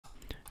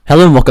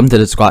Hello and welcome to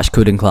the Scratch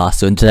coding class.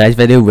 So in today's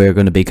video we're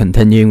going to be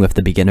continuing with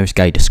the beginner's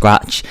guide to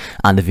Scratch,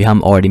 and if you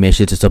haven't already, make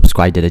sure to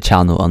subscribe to the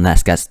channel and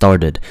let's get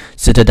started.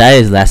 So today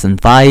is lesson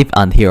 5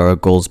 and here are our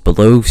goals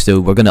below. So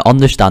we're going to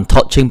understand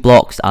touching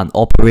blocks and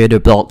operator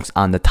blocks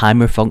and the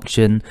timer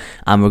function,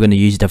 and we're going to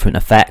use different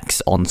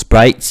effects on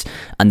sprites,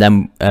 and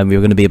then we're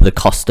going to be able to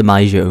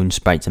customize your own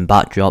sprites and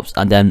backdrops,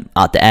 and then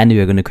at the end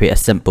we're going to create a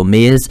simple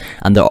maze,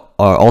 and there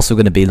are also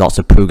going to be lots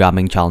of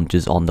programming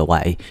challenges on the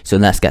way. So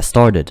let's get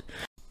started.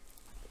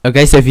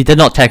 Okay, so if you did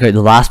not check out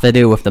the last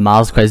video with the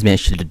Miles quiz,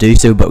 make sure to do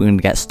so, but we're going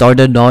to get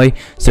started now.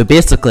 So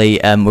basically,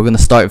 we're going to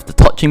start with the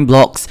touching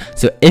blocks.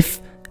 So if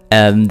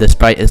the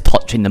sprite is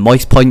touching the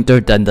mouse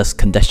pointer, then this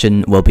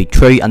condition will be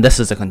true, and this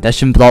is a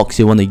condition block,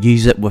 so you want to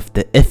use it with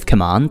the if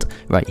command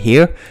right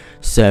here.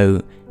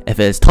 So if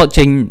it is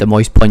touching the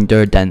mouse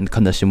pointer, then the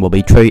condition will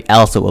be true,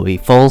 else it will be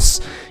false.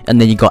 And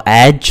then you got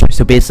edge,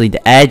 so basically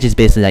the edge is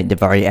basically like the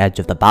very edge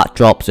of the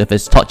backdrop, so if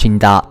it's touching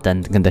that,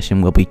 then the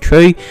condition will be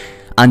true.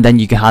 And then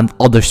you can have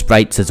other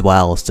sprites as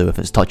well, so if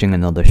it's touching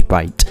another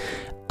sprite.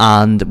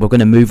 And we're going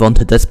to move on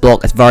to this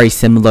block. It's very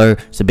similar,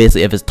 so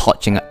basically if it's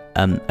touching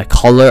a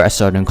color, a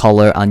certain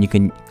color, and you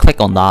can click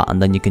on that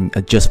and then you can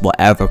adjust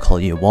whatever color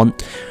you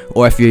want.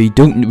 Or if you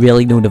don't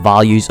really know the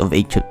values of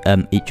each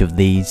of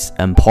these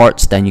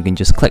parts, then you can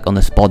just click on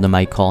this bottom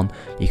icon.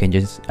 You can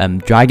just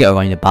drag it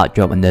around the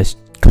backdrop and just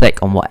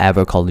click on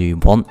whatever color you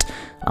want,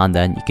 and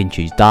then you can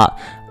choose that.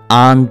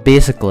 And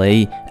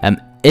basically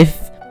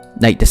if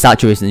like the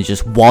saturation is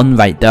just 1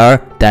 right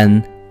there,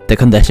 then the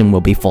condition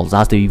will be false. It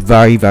has to be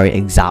very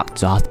exact,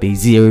 so it has to be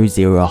 0,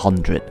 0,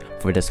 100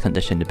 for this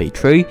condition to be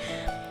true.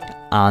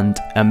 And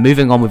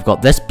moving on, we've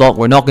got this block.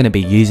 We're not going to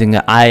be using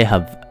it. I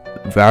have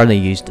rarely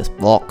used this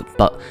block,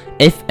 but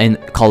if a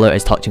color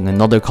is touching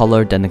another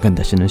color, then the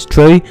condition is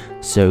true.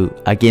 So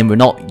again, we're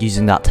not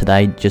using that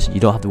today, just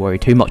you don't have to worry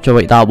too much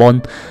about that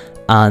one.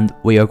 And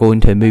we are going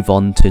to move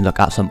on to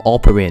look at some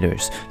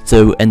operators.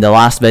 So in the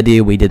last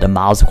video we did a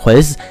Miles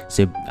quiz,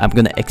 so I'm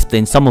going to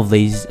explain some of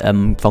these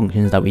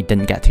functions that we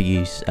didn't get to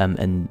use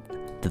in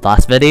the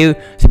last video.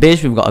 So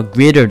basically we've got a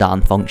greater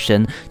than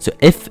function, so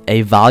if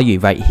a value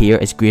right here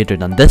is greater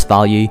than this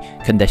value,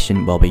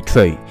 condition will be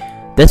true.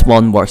 This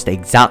one works the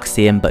exact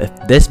same, but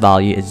if this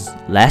value is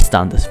less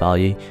than this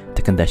value,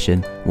 the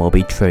condition will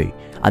be true.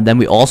 And then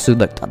we also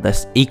looked at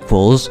this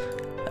equals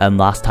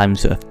last time,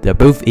 so if they're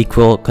both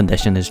equal,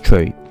 condition is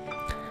true.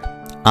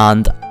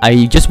 And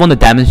I just want to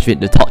demonstrate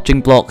the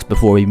touching blocks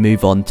before we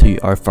move on to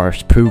our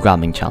first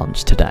programming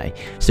challenge today.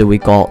 So we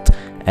got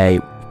a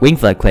wing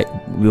flag click.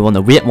 We want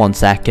to wait 1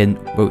 second.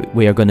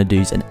 We are going to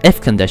use an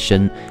if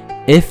condition.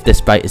 If the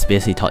sprite is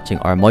basically touching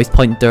our mouse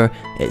pointer,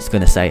 it's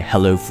going to say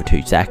hello for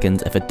 2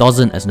 seconds. If it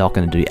doesn't, it's not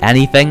going to do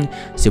anything.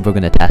 So we're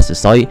going to test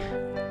this out.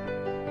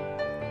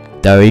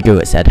 There we go,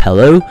 it said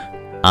hello,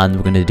 and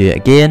we're going to do it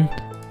again.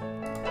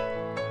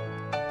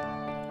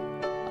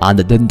 And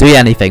it didn't do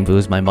anything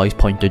because my mouse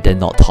pointer did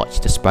not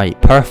touch the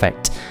sprite.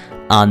 Perfect.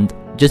 And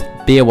just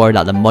be aware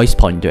that the mouse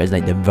pointer is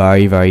like the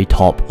very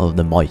top of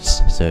the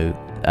mouse. So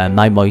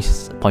my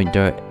mouse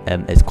pointer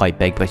is quite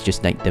big, but it's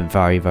just like the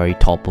very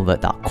top of it,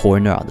 that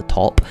corner at the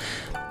top.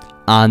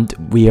 And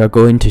we are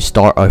going to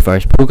start our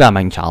first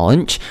programming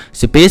challenge.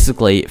 So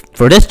basically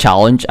for this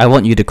challenge, I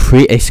want you to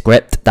create a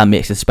script that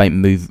makes the sprite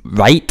move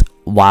right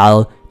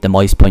while the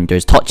mouse pointer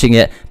is touching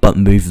it, but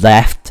move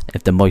left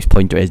if the mouse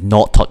pointer is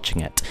not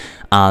touching it.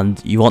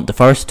 And you want the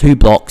first 2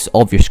 blocks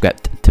of your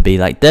script to be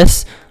like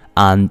this,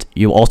 and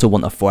you also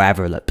want a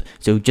forever loop.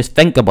 So just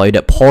think about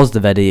it, pause the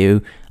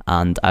video,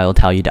 and I'll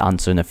tell you the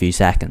answer in a few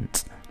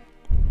seconds.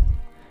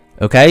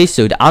 Okay,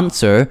 so the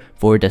answer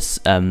for this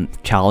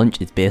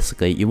challenge is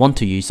basically you want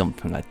to use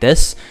something like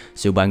this.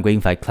 So when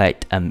green flag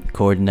clicked,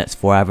 coordinates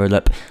forever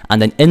loop,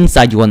 and then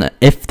inside you want an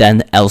if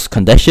then else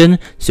condition.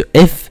 So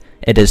if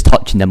it is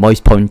touching the mouse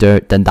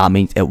pointer, then that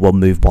means it will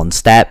move 1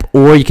 step,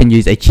 or you can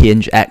use a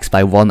change x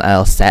by 1.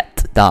 I'll set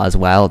that as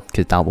well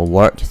because that will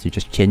work. So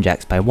just change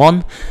x by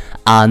 1,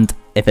 and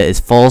if it is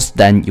false,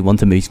 then you want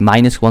to move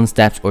 -1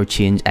 steps or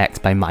change x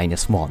by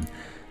 -1.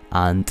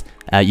 And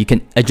you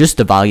can adjust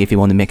the value if you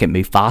want to make it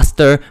move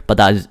faster, but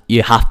that is,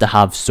 you have to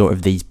have sort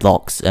of these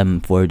blocks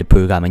for the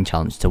programming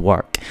challenge to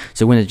work.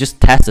 So we're going to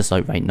just test this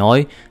out right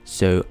now.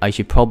 So I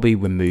should probably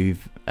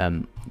remove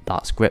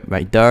that script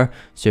right there.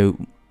 So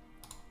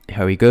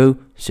here we go.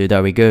 So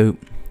there we go,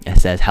 it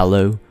says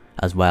hello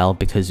as well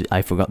because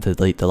I forgot to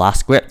delete the last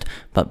script.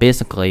 But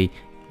basically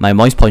my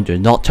mouse pointer is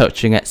not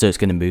touching it, so it's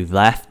going to move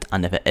left,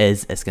 and if it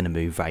is, it's going to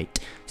move right.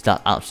 So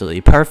that's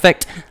absolutely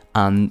perfect,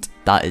 and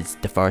that is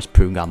the first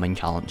programming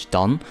challenge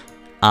done.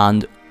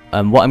 And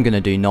what I'm going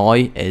to do now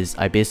is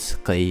I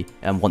basically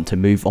want to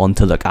move on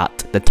to look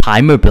at the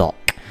timer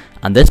block.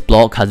 And this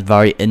block has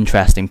very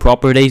interesting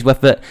properties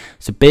with it.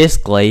 So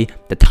basically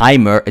the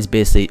timer is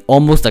basically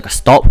almost like a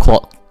stop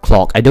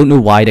clock. I don't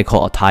know why they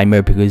call it a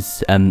timer,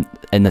 because in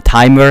the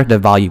timer the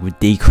value would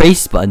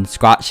decrease, but in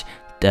Scratch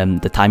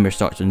the timer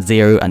starts on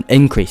 0 and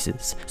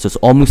increases, so it's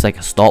almost like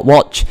a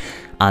stopwatch.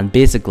 And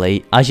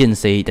basically, as you can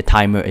see, the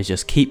timer is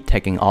just keep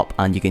ticking up,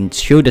 and you can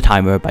show the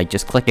timer by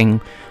just clicking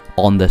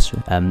on this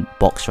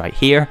box right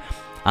here.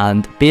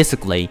 And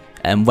basically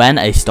when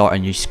I start a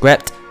new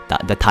script,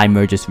 that the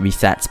timer just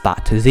resets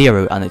back to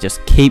 0 and it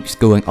just keeps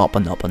going up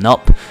and up and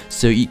up.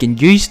 So you can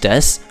use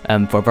this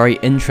for very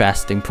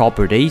interesting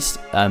properties.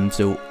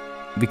 So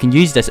we can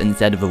use this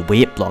instead of a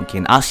wait block.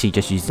 You can actually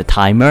just use the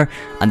timer,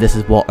 and this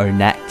is what our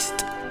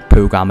next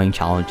programming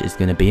challenge is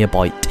going to be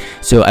about.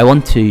 So I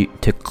want to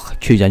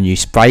choose a new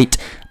sprite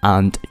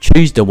and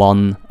choose the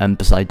one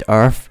beside the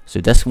earth, so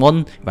this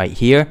one right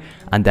here,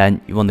 and then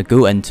you want to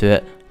go into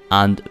it,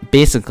 and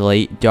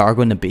basically there are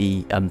going to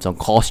be some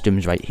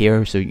costumes right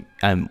here. So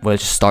we'll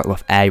just start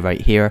with A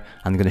right here.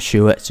 I'm going to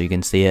show it so you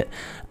can see it,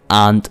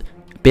 and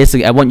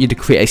basically I want you to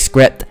create a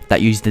script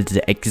that uses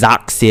the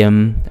exact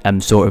same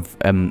sort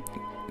of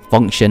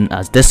function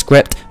as this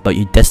script, but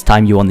this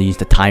time you want to use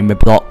the timer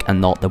block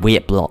and not the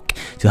wait block.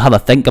 So have a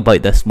think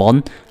about this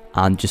one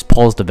and just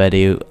pause the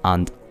video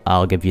and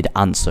I'll give you the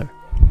answer.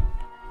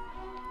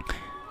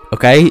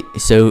 Okay,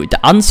 so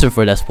the answer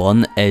for this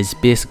one is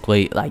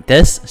basically like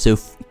this. So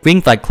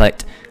green flag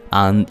clicked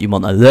and you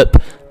want a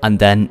loop, and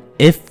then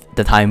if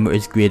the timer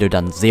is greater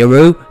than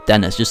 0,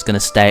 then it's just going to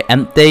stay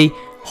empty.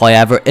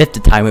 However, if the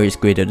timer is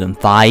greater than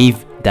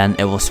 5, then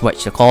it will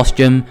switch the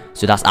costume,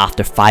 so that's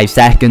after 5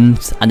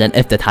 seconds. And then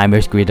if the timer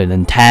is greater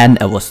than 10,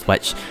 it will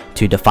switch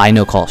to the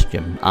final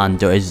costume, and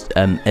there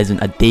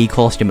isn't a D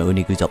costume, it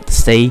only goes up to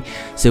C.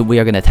 So we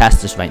are going to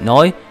test this right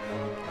now.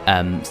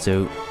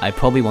 So I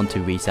probably want to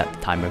reset the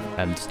timer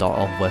to start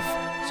off with,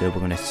 so we're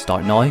going to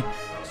start now.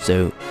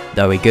 So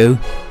there we go,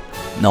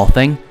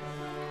 nothing.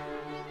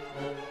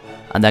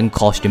 And then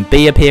costume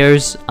B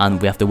appears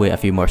and we have to wait a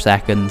few more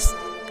seconds.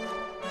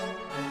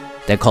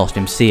 Then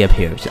costume C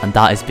appears, and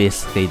that is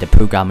basically the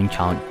programming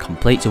challenge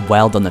complete. So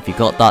well done if you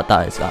got that.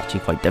 That is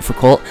actually quite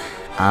difficult.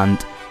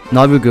 And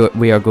now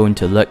we are going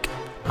to look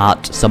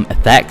at some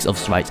effects of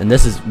sprites, and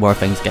this is where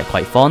things get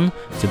quite fun.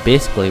 So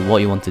basically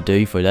what you want to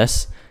do for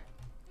this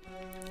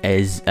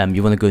is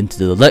you want to go into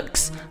the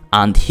looks,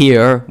 and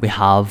here we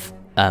have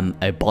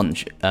a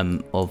bunch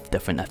of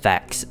different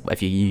effects.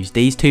 If you use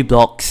these two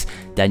blocks,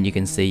 then you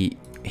can see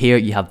here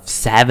you have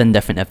 7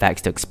 different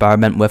effects to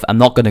experiment with. I'm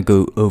not going to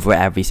go over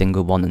every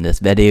single one in this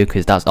video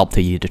because that's up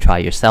to you to try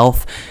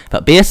yourself,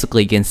 but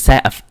basically you can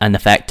set an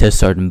effect to a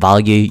certain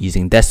value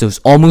using this. So it's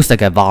almost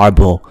like a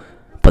variable,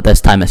 but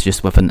this time it's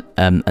just with an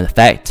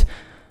effect.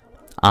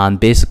 And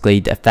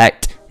basically the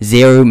effect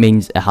 0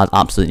 means it has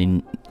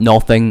absolutely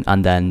nothing,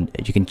 and then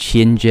you can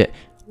change it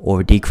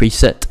or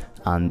decrease it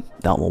and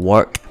that will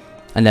work.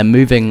 And then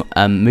moving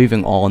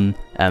on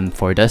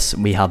for this,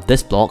 we have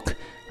this block,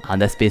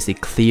 and this basically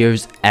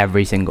clears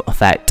every single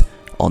effect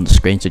on the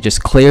screen. So it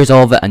just clears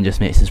all of it and just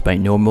makes the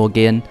sprite normal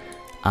again.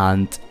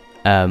 And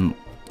now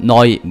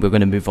we're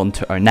going to move on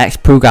to our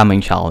next programming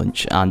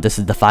challenge, and this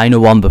is the final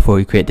one before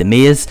we create the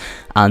maze.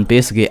 And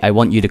basically I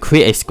want you to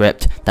create a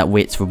script that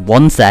waits for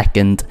 1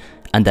 second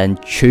and then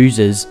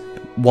chooses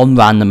one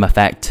random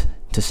effect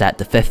to set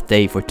to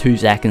 50 for 2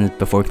 seconds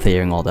before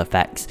clearing all the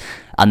effects.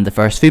 And the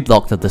first 3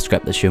 blocks of the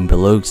script is shown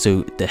below.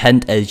 So the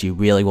hint is you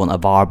really want a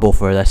variable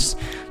for this.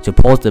 So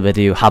pause the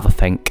video, have a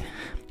think.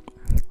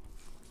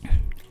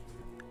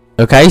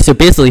 Okay, so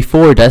basically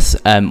for this,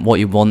 what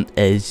you want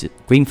is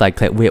green flag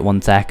click, wait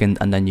 1 second,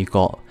 and then you've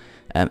got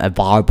a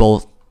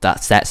variable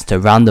that sets to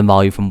random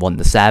value from 1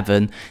 to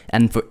 7.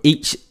 And for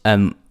each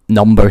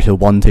number, so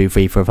 1, 2,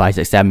 3, 4, 5,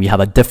 6, 7, you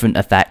have a different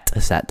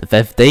effect set to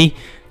 50.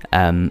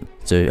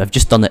 So I've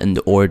just done it in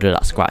the order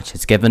that Scratch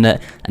has given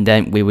it, and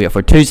then we wait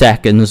for 2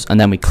 seconds and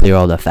then we clear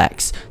all the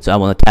effects. So I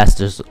want to test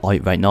this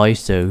out right now.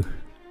 So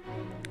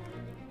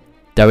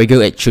there we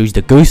go, it chose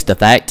the ghost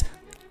effect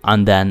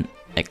and then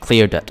it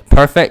cleared it,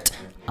 perfect.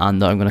 And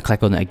now I'm going to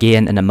click on it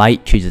again and it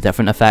might choose a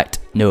different effect.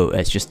 No,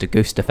 it's just the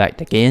ghost effect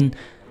again.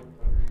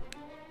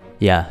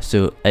 Yeah,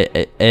 so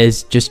it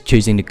is just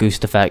choosing the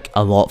ghost effect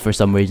a lot for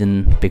some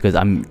reason, because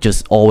I'm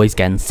just always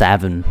getting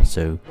 7.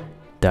 So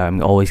there,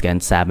 I'm always getting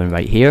 7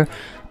 right here.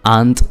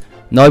 And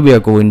now we are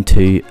going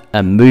to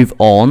move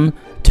on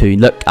to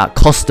look at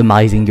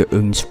customizing your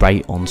own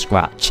sprite on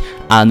Scratch.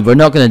 And we're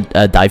not going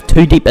to dive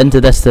too deep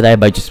into this today,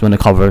 but I just want to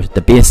cover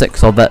the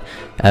basics of it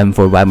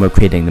for when we're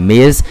creating the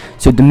maze.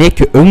 So to make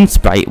your own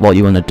sprite, what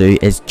you want to do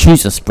is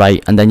choose a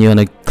sprite, and then you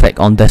want to click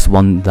on this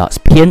one that's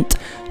paint,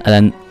 and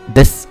then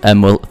this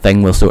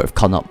thing will sort of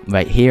come up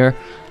right here.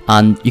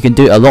 And you can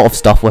do a lot of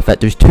stuff with it.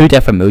 There's 2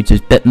 different modes,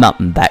 there's bitmap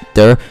and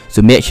vector,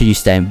 so make sure you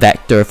stay in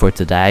vector for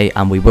today,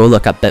 and we will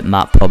look at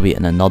bitmap probably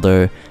in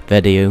another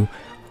video.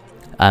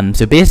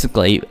 So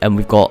basically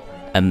we've got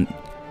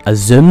a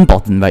zoom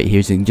button right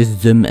here, so you can just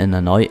zoom in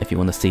and out if you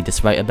want to see the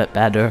sprite a bit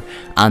better.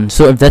 And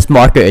sort of this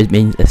marker, it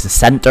means it's the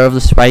center of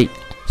the sprite,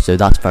 so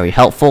that's very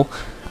helpful.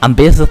 And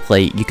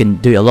basically you can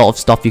do a lot of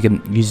stuff. You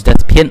can use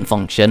this paint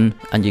function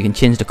and you can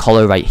change the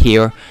color right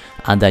here,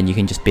 and then you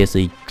can just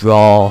basically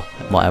draw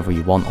whatever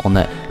you want on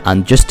it.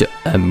 And just to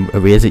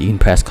erase it, you can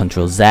press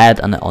Ctrl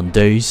Z and it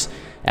undoes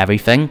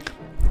everything.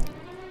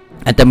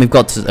 And then we've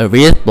got this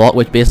erase block,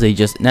 which basically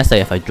just, let's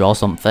say if I draw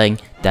something,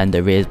 then the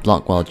erase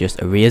block will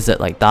just erase it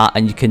like that,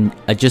 and you can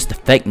adjust the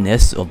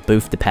thickness of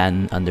both the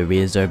pen and the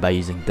eraser by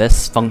using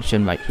this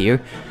function right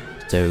here.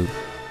 So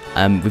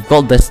we've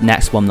got this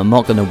next one. I'm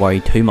not going to worry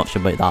too much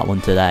about that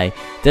one today.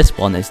 This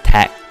one is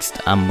text,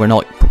 and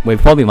we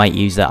probably might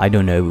use it, I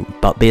don't know,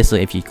 but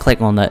basically if you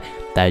click on it,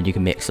 then you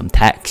can make some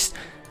text.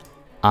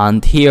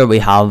 And here we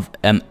have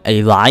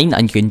a line,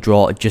 and you can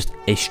draw just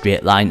a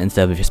straight line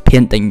instead of just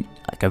painting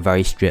like a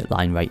very straight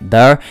line right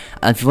there.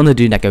 And if you want to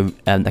do like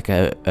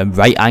a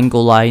right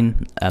angle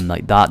line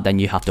like that, then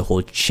you have to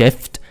hold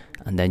shift,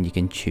 and then you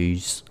can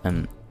choose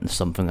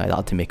something like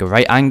that to make a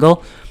right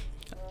angle.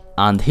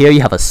 And here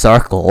you have a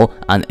circle,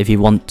 and if you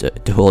want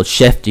to hold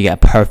shift, you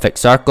get a perfect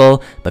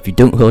circle, but if you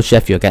don't hold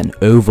shift, you'll get an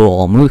oval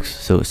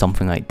almost, so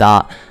something like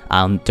that.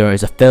 And there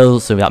is a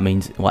fill, so that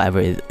means whatever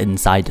is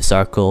inside the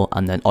circle,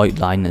 and then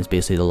outline is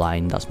basically the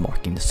line that's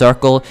marking the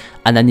circle.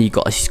 And then you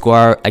got a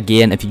square.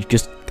 Again, if you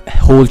just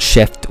hold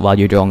shift while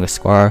you're drawing a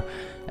square,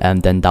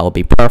 then that will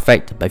be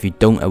perfect, but if you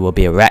don't, it will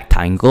be a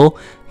rectangle,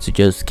 so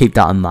just keep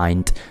that in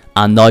mind.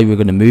 And now we're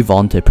going to move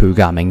on to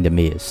programming the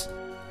maze.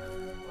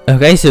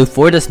 Okay, so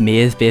for this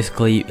maze,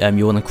 basically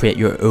you want to create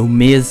your own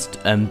maze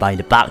by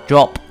the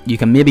backdrop. You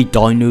can maybe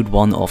download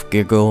one off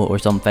Google or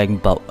something,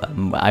 but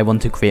I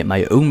want to create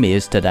my own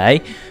maze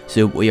today.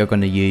 So we are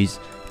going to use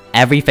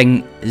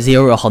everything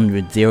 0,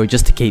 100, 0,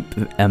 just to keep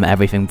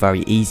everything very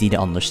easy to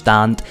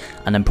understand.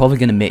 And I'm probably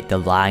going to make the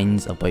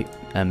lines about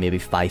maybe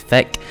 5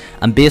 thick.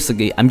 And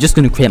basically I'm just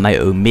going to create my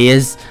own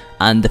maze.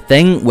 And the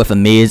thing with a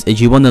maze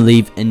is you want to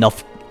leave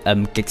enough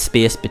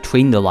space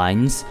between the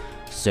lines.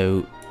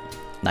 So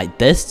like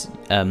this,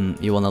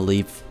 you want to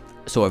leave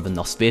sort of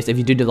enough space. If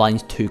you do the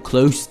lines too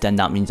close, then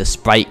that means the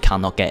sprite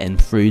cannot get in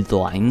through the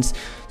lines.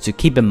 So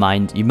keep in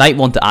mind, you might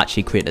want to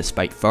actually create the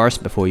sprite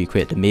first before you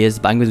create the maze,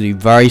 but I'm going to do a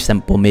very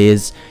simple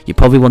maze. You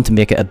probably want to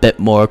make it a bit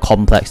more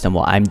complex than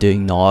what I'm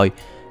doing now.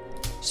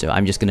 So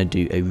I'm just going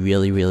to do a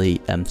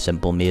really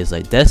simple maze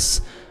like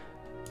this.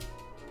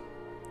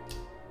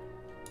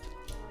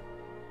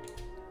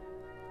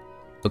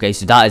 Okay,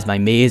 so that is my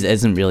maze. It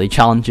isn't really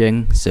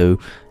challenging, so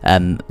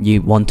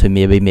you want to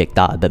maybe make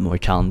that a bit more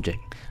challenging.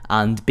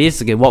 And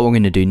basically what we're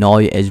going to do now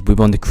is we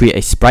want to create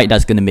a sprite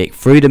that's going to make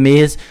through the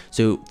maze.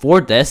 So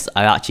for this,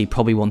 I actually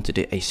probably want to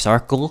do a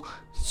circle,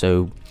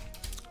 so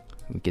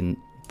we can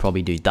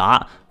probably do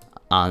that.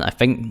 And I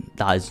think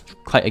that is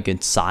quite a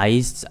good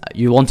size.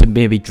 You want to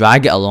maybe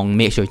drag it along,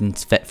 make sure it can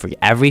fit through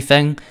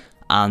everything.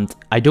 And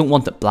I don't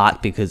want it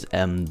black because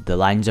the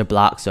lines are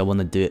black, so I want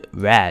to do it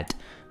red.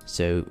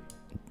 So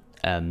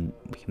we can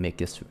make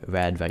this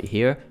red right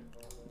here,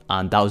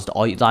 and that was the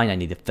outline. I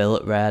need to fill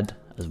it red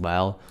as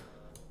well.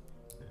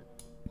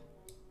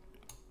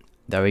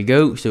 There we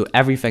go. So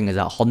everything is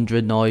at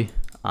 100 now,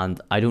 and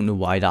I don't know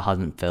why that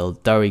hasn't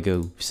filled. There we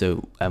go.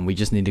 So we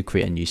just need to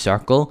create a new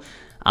circle,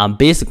 and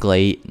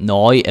basically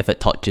now if it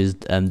touches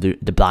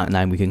the blank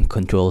line, we can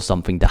control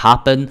something to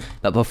happen.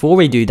 But before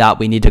we do that,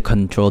 we need to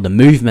control the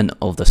movement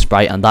of the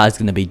sprite, and that is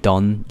going to be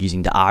done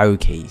using the arrow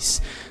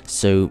keys.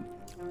 So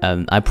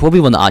I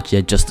probably want to actually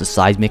adjust the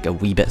size, make it a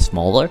wee bit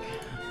smaller.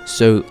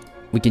 So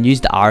we can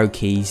use the arrow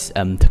keys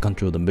to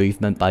control the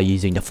movement by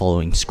using the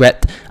following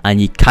script.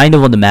 And you kind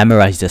of want to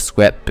memorize this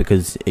script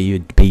because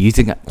you'd be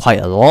using it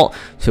quite a lot.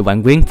 So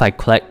when going if I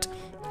clicked,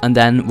 and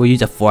then we'll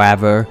use it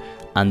forever.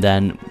 And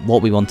then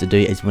what we want to do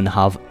is we want to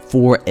have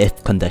 4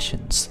 if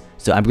conditions.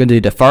 So I'm going to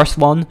do the first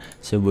one.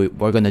 So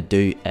we're going to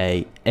do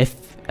a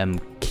if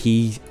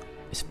key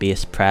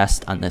space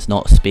pressed, and it's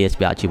not space,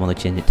 we actually want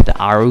to change it to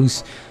the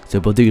arrows. So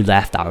we'll do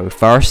left arrow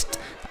first,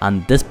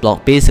 and this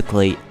block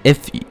basically,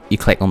 if you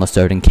click on a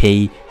certain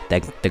key,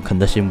 then the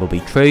condition will be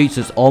true.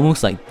 So it's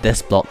almost like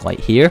this block right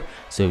here,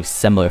 so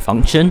similar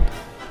function.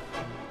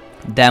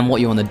 Then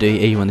what you want to do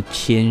is you want to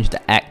change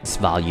the x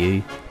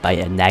value by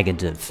a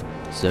negative.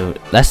 So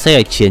let's say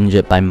I change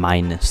it by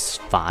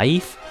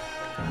 -5,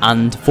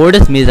 and for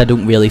this maze I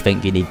don't really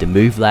think you need to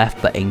move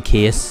left, but in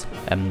case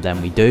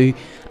then we do.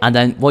 And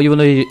then what you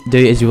want to do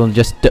is you want to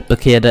just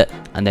duplicate it,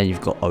 and then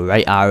you've got a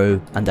right arrow,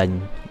 and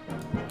then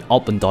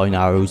up and down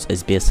arrows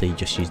is basically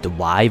just use the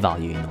y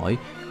value now.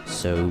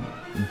 So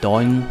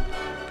down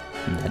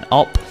and then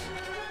up,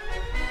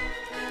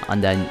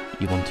 and then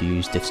you want to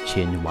use this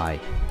change y.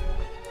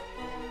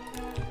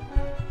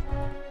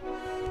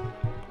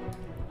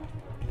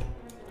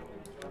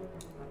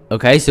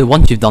 Okay, so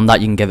once you've done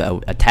that, you can give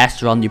it a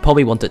test run. You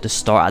probably want it to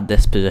start at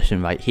this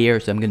position right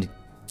here, so I'm going to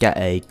get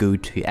a go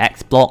to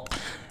x block,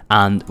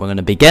 and we're going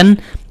to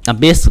begin. And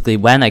basically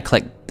when I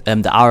click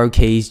the arrow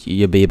keys,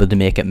 you'll be able to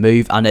make it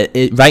move, and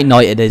right now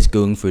it is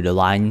going through the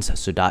lines,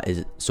 so that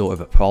is sort of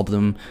a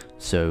problem.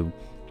 So,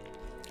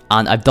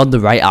 and I've done the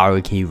right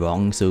arrow key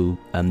wrong, so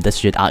this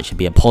should actually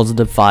be a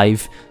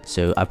 +5,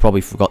 so I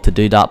probably forgot to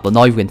do that. But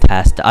now we can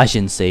test. As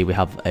you can see, we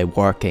have a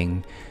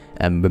working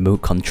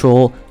remote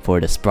control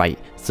for the sprite,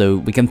 so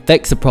we can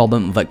fix the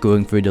problem of it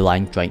going through the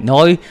lines right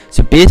now.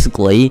 So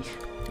basically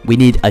we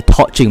need a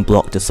touching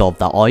block to solve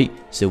that out,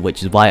 so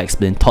which is why I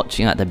explained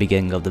touching at the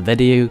beginning of the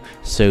video.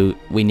 So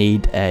we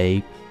need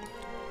a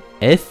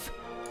if,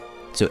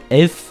 so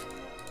if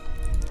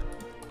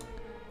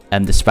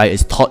the sprite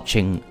is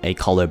touching a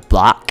color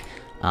black,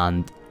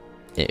 and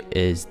it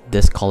is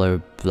this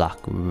color black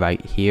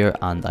right here,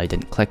 and I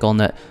didn't click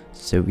on it,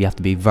 so we have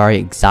to be very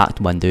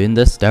exact when doing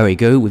this. There we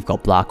go, we've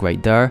got black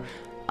right there,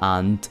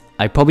 and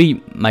I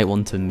probably might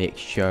want to make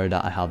sure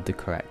that I have the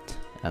correct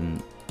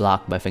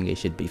black, but I think it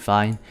should be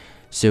fine.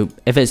 So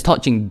if it's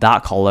touching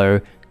that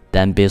color,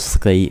 then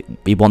basically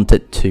we want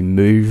it to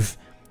move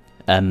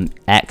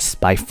X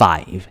by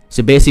 5.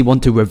 So basically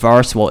want to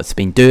reverse what it's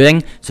been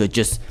doing. So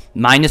just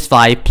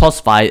 -5 plus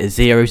 5 is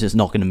 0, so it's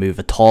not going to move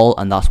at all,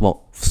 and that's what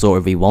sort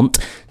of we want.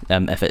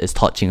 If it is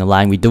touching a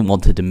line, we don't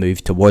want it to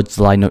move towards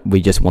the line,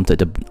 we just want it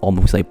to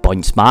almost like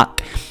bounce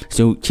back.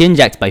 So change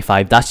X by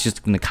 5, that's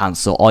just going to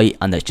cancel out,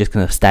 and it's just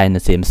going to stay in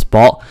the same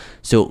spot.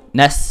 So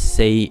let's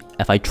say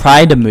if I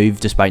try to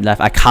move the sprite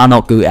left, I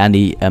cannot go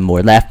any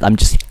more left. I'm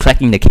just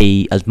clicking the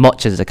key as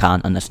much as I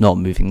can, and it's not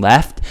moving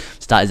left.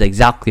 So that is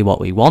exactly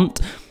what we want.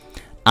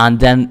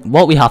 And then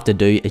what we have to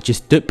do is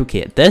just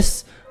duplicate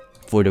this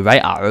for the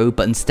right arrow,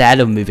 but instead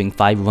of moving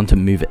 5, we want to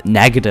move it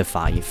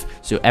 -5.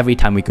 So every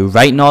time we go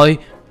right now,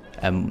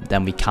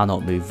 then we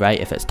cannot move right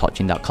if it's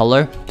touching that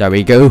color. There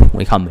we go,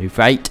 we can't move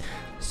right.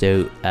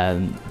 So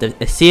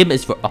the same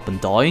is for up and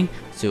down.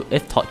 So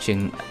if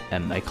touching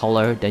a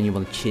color, then you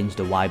want to change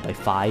the Y by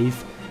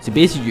 5. So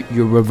basically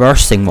you're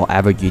reversing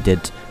whatever you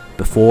did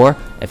before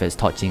if it's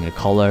touching a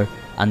color,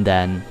 and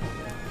then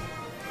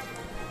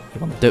you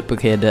want to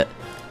duplicate it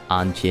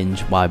and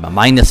change Y by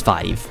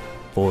 -5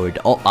 for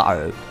the up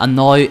arrow. And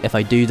now if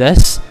I do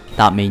this,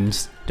 that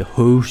means the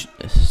whole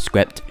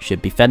script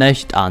should be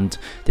finished, and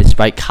the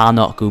sprite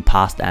cannot go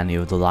past any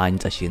of the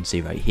lines, as you can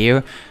see right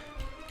here.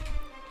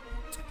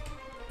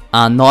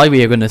 And now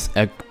we are going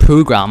to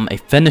program a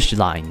finish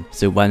line,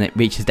 so when it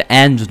reaches the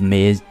end of the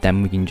maze,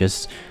 then we can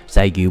just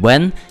say you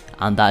win.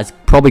 And that is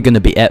probably going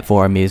to be it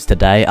for our maze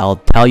today.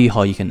 I'll tell you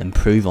how you can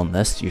improve on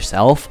this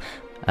yourself,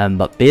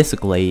 but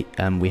basically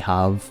we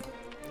have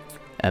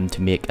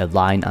to make a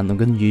line, and I'm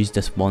going to use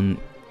this one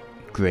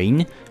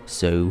green.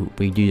 So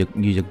we do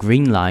use a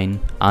green line,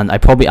 and I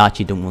probably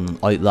actually don't want an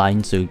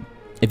outline. So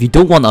if you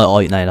don't want an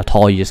outline at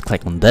all, you just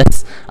click on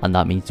this, and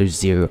that means there's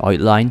 0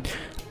 outline.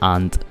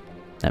 And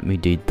let me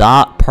do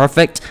that.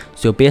 Perfect.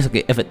 So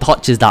basically if it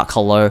touches that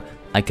color,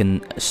 I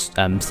can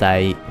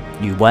say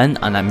you win,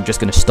 and I'm just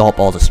going to stop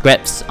all the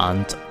scripts,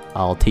 and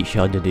I'll teach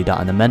you how to do that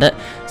in a minute.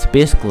 So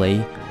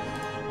basically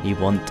you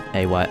want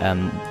a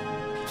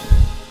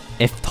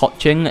if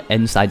touching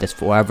inside this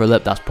forever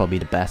loop, that's probably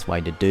the best way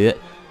to do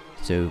it.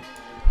 So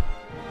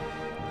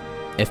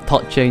if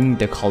touching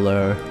the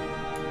color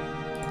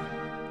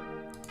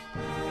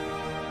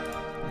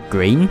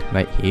green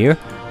right here,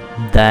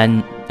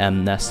 then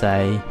let's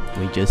say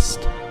we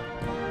just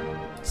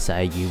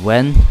say you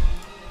win,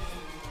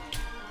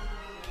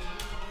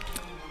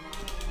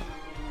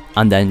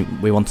 and then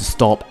we want to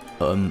stop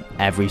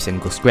every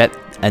single script.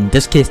 In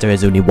this case there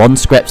is only one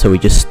script, so we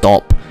just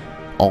stop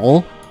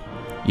all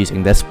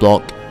using this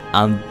block.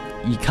 And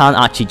you can't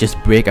actually just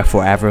break a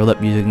forever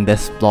loop using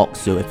this block,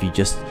 so if you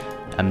just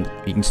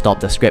you can stop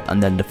the script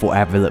and then the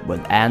forever loop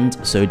will end.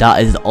 So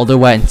that is the other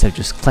way, instead of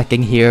just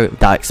clicking here.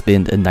 That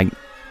explained in like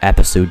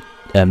episode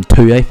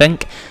 2, I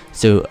think.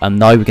 So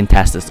now we can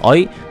test this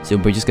out. So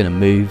we're just going to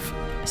move,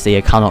 see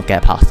I cannot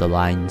get past the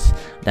lines,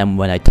 then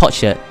when I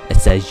touch it, it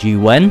says you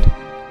win,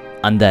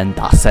 and then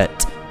that's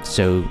it.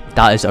 So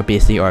that is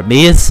basically our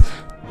maze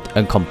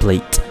and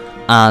complete.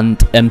 And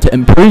to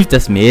improve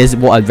this maze,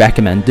 what I'd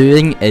recommend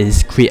doing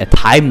is create a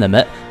time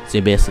limit.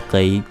 So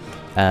basically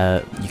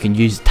you can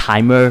use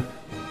timer,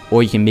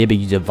 or you can maybe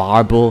use a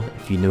variable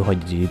if you know how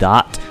to do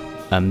that.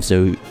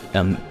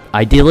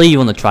 Ideally you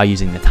want to try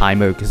using the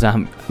timer, because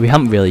we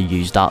haven't really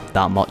used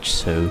that much,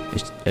 so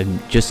it's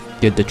just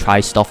good to try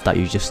stuff that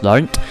you just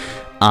learnt.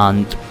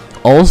 And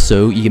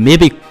also you can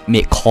maybe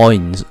make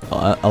coins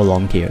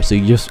along here, so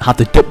you just have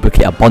to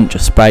duplicate a bunch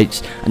of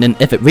sprites, and then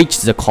if it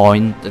reaches a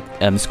coin,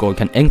 the score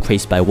can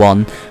increase by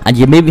 1. And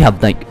you maybe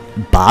have like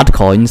bad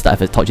coins that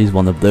if it touches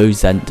one of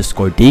those, then the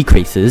score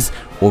decreases,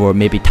 or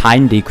maybe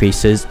time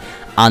decreases.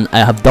 And I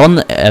have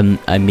done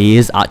a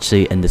maze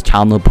actually in this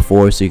channel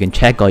before, so you can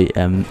check out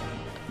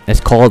it's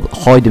called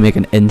How to Make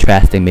an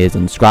Interesting Maze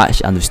on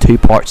Scratch, and there's 2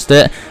 parts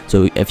to it.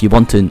 So if you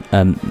want to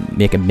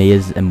make a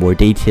maze in more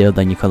detail,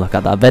 then you can look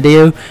at that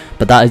video.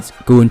 But that is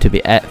going to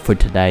be it for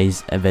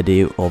today's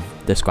video of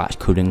the Scratch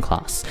coding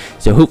class.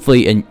 So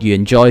hopefully you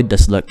enjoyed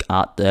this look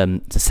at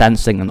the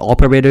sensing and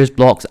operators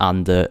blocks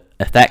and the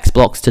effects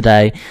blocks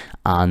today.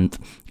 And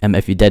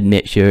if you did,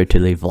 make sure to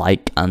leave a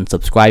like and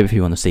subscribe if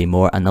you want to see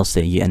more, and I'll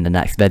see you in the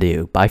next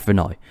video. Bye for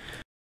now.